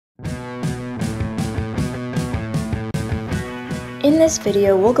In this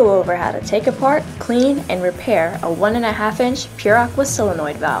video, we'll go over how to take apart, clean, and repair a 1.5-inch PurAqua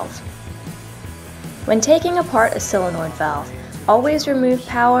solenoid valve. When taking apart a solenoid valve, always remove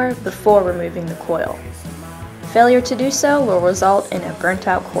power before removing the coil. Failure to do so will result in a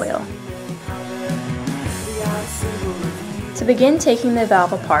burnt-out coil. To begin taking the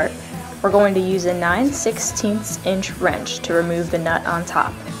valve apart, we're going to use a 9/16" wrench to remove the nut on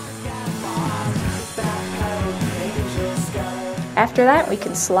top. After that, we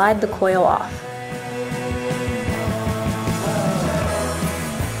can slide the coil off.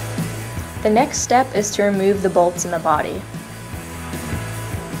 The next step is to remove the bolts in the body.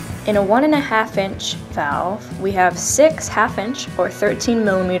 In a 1.5-inch valve, we have 6 1/2-inch or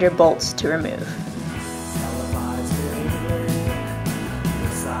 13mm bolts to remove.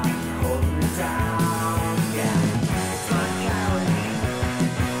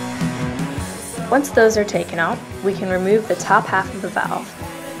 Once those are taken out, we can remove the top half of the valve.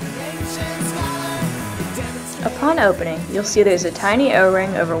 Upon opening, you'll see there's a tiny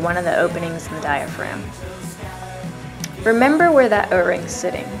O-ring over one of the openings in the diaphragm. Remember where that O-ring is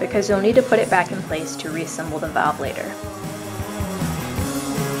sitting, because you'll need to put it back in place to reassemble the valve later.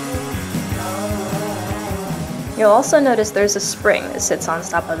 You'll also notice there's a spring that sits on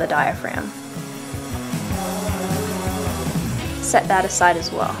top of the diaphragm. Set that aside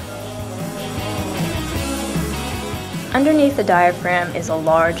as well. Underneath the diaphragm is a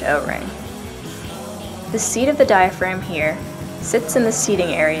large O-ring. The seat of the diaphragm here sits in the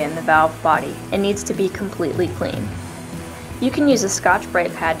seating area in the valve body and needs to be completely clean. You can use a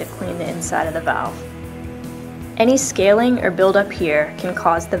Scotch-Brite pad to clean the inside of the valve. Any scaling or buildup here can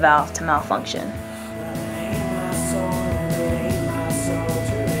cause the valve to malfunction.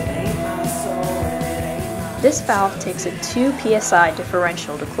 This valve takes a 2 psi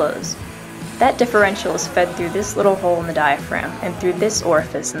differential to close. That differential is fed through this little hole in the diaphragm and through this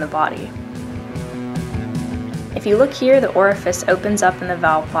orifice in the body. If you look here, the orifice opens up in the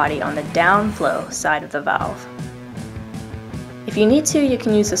valve body on the downflow side of the valve. If you need to, you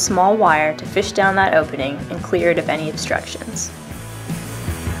can use a small wire to fish down that opening and clear it of any obstructions.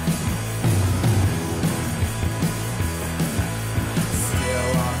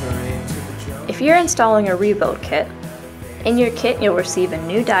 If you're installing a rebuild kit, in your kit you'll receive a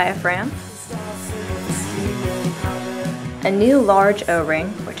new diaphragm, a new large O-ring,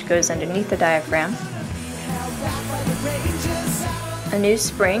 which goes underneath the diaphragm, a new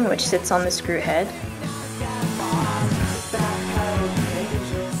spring, which sits on the screw head,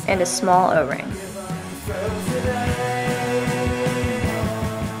 and a small O-ring.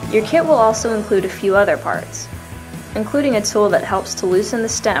 Your kit will also include a few other parts, including a tool that helps to loosen the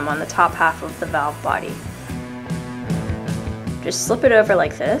stem on the top half of the valve body. Just slip it over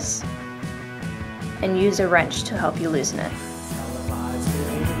like this, and use a wrench to help you loosen it.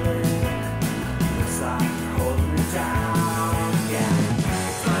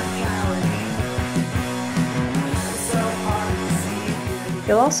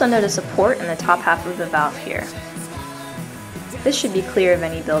 You'll also notice a port in the top half of the valve here. This should be clear of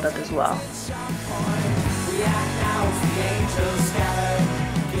any buildup as well.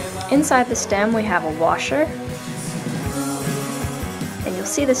 Inside the stem we have a washer, and you'll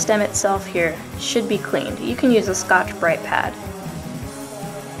see the stem itself here should be cleaned. You can use a Scotch-Brite pad,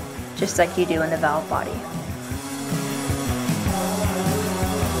 just like you do in the valve body.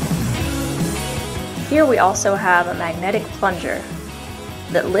 Here we also have a magnetic plunger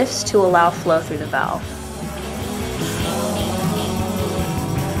that lifts to allow flow through the valve.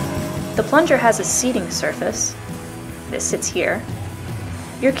 The plunger has a seating surface that sits here.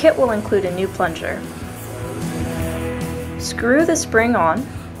 Your kit will include a new plunger. Screw the spring on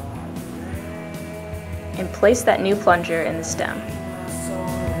and place that new plunger in the stem.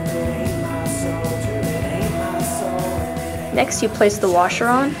 Next, you place the washer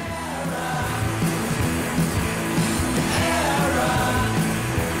on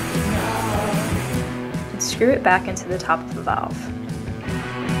and screw it back into the top of the valve.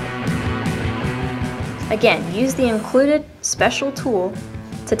 Again, use the included special tool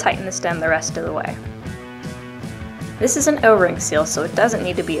to tighten the stem the rest of the way. This is an O-ring seal, so it doesn't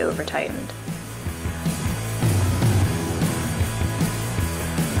need to be over-tightened.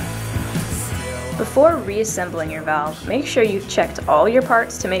 Before reassembling your valve, make sure you've checked all your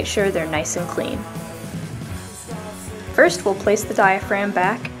parts to make sure they're nice and clean. First, we'll place the diaphragm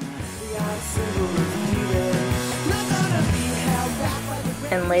back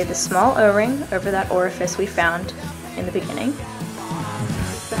and lay the small O-ring over that orifice we found in the beginning.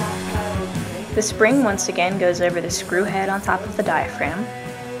 The spring once again goes over the screw head on top of the diaphragm,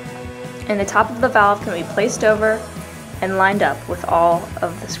 and the top of the valve can be placed over and lined up with all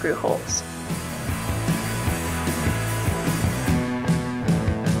of the screw holes.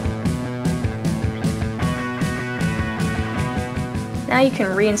 Now you can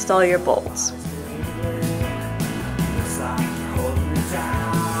reinstall your bolts.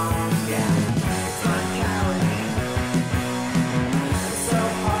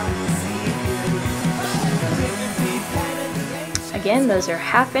 Again, those are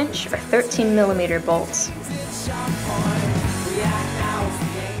 1/2 inch or 13mm bolts.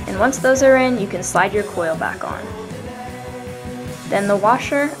 And once those are in, you can slide your coil back on. Then the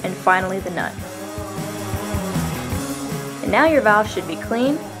washer, and finally the nut. And now your valve should be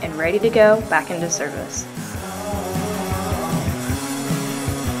clean and ready to go back into service.